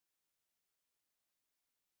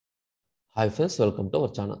Hi friends, welcome to our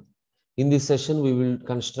channel. In this session, we will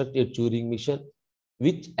construct a Turing machine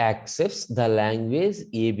which accepts the language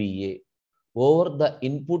ABA over the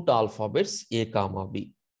input alphabets A comma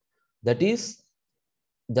B. That is,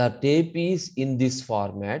 the tape is in this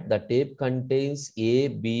format. The tape contains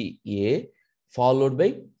ABA followed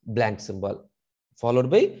by blank symbol.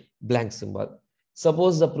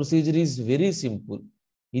 Suppose the procedure is very simple.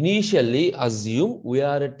 Initially, assume we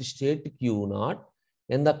are at state Q0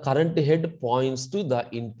 and the current head points to the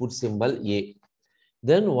input symbol A.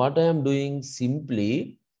 Then what I am doing,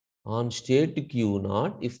 simply on state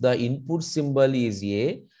Q0, if the input symbol is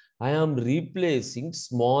A, I am replacing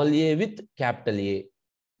small a with capital A.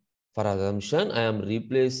 For assumption, I am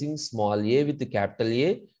replacing small a with capital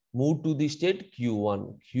A, move to the state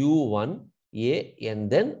Q1, A,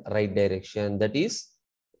 and then right direction. That is,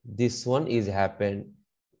 this one is happened.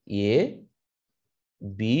 A,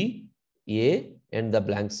 B, A, and the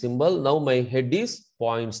blank symbol. Now my head is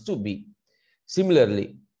points to B.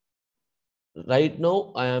 Similarly, right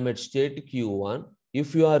now I am at state Q1.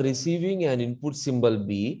 If you are receiving an input symbol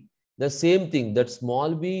B, the same thing, that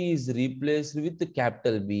small b is replaced with the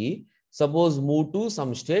capital B. Suppose move to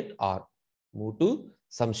some state R.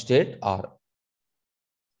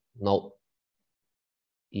 Now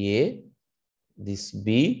A, this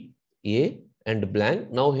B, A, and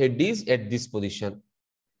blank. Now head is at this position.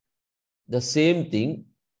 The same thing,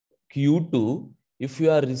 Q2, if you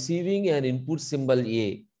are receiving an input symbol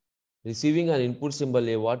A,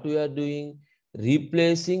 what we are doing?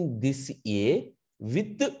 Replacing this A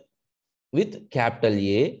with capital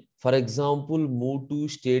A. For example, move to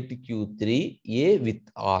state Q3, A with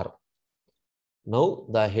R. Now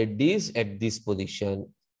the head is at this position.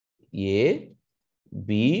 A,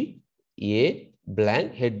 B, A,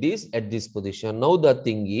 blank, head is at this position. Now the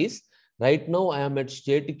thing is, right now I am at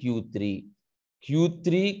state Q3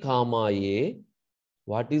 comma A.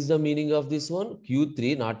 What is the meaning of this one?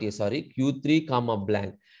 Q3 comma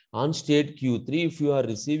blank. On state Q3, if you are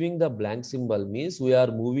receiving the blank symbol, means we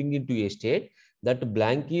are moving into a state that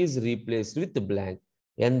blank is replaced with blank.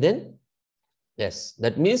 And then, yes,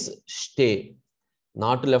 that means stay.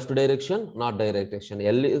 Not left direction, not direct direction.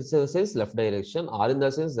 L in the sense left direction, R in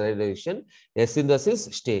the sense right direction, S in the sense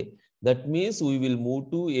stay. That means we will move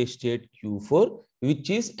to a state Q4, which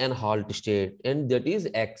is an halt state, and that is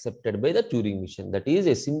accepted by the Turing machine. That is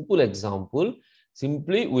a simple example.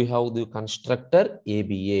 Simply, we have the constructor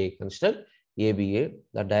ABA.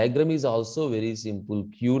 The diagram is also very simple.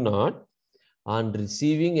 Q0 on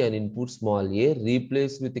receiving an input small a,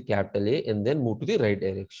 replace with the capital A, and then move to the right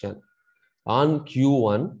direction. On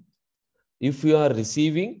Q1, if you are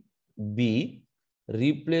receiving B,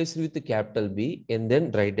 replace with the capital B and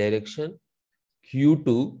then right direction.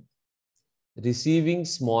 Q2, receiving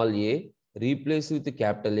small a, replace with the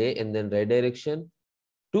capital A and then right direction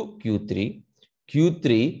to Q3.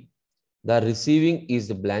 Q3, the receiving is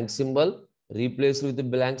the blank symbol, replace with the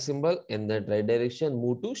blank symbol and then right direction,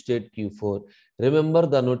 move to state Q4. Remember,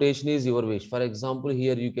 the notation is your wish. For example,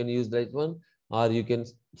 here you can use that one, or you can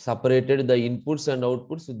separated the inputs and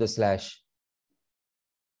outputs with the slash.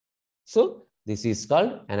 So this is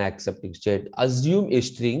called an accepting state. Assume a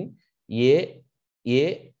string A,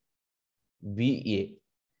 B, A.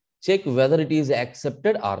 Check whether it is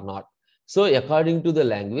accepted or not. So according to the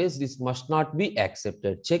language, this must not be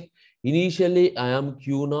accepted. Check. Initially, I am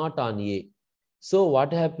Q0 on A. So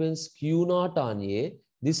what happens? Q0 on A,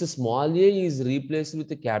 this small a is replaced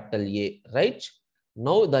with a capital A, right?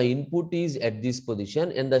 Now the input is at this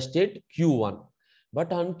position and the state Q1.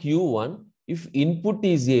 But on Q1, if input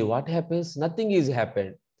is A, what happens? Nothing is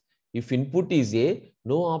happened. If input is A,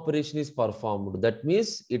 no operation is performed. That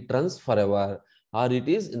means it runs forever, or it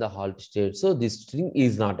is in the halt state. So this string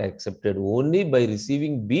is not accepted. Only by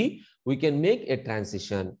receiving B, we can make a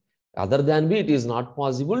transition. Other than B, it is not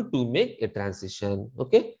possible to make a transition.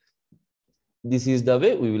 Okay. This is the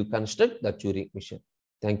way we will construct the Turing machine.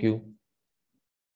 Thank you.